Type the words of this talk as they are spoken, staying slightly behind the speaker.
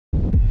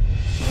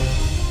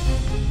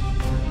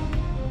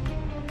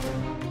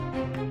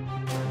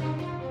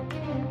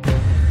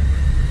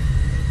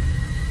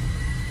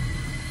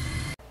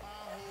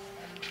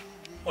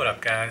What up,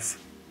 guys?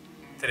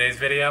 Today's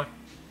video,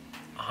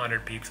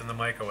 100 peeps in the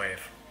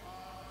microwave.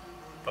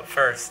 But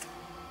first,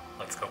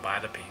 let's go buy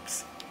the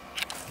peeps.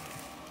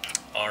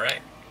 Alright,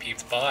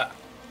 peeps bought.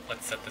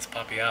 Let's set this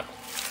puppy up.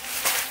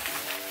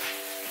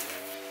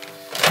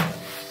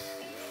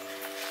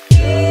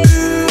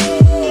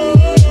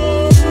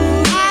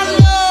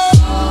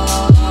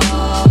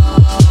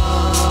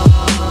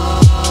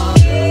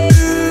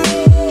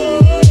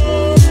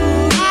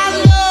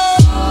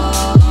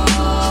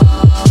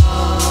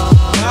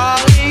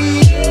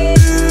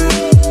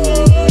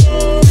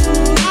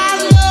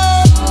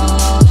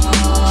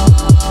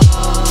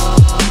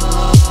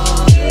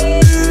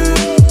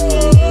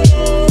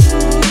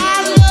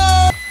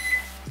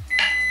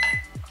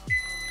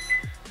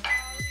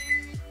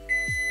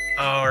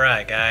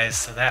 Alright guys,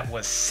 so that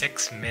was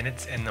 6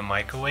 minutes in the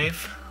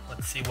microwave.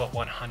 Let's see what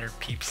 100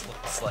 peeps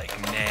looks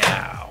like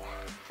now.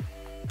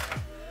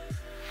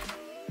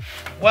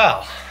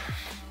 Well,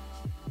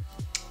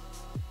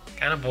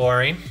 kind of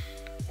boring.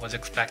 Was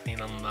expecting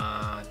them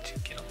to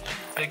get a little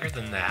bigger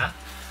than that.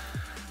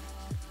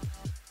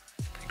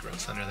 Pretty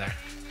gross under there.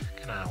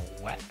 Kind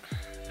of wet.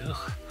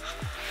 Ugh.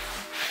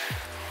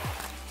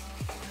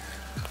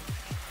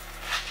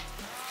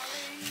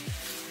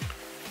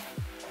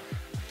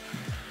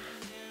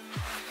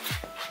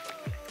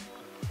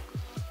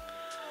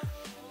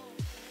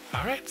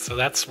 Alright, so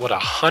that's what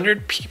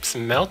 100 peeps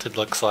melted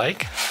looks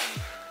like.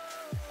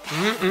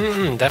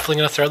 Definitely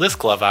gonna throw this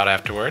glove out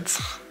afterwards.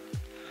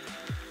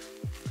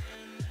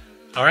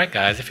 Alright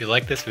guys, if you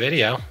like this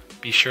video,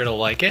 be sure to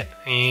like it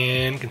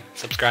and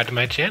subscribe to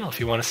my channel if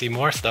you want to see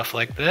more stuff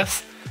like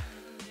this.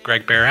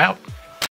 Baer out.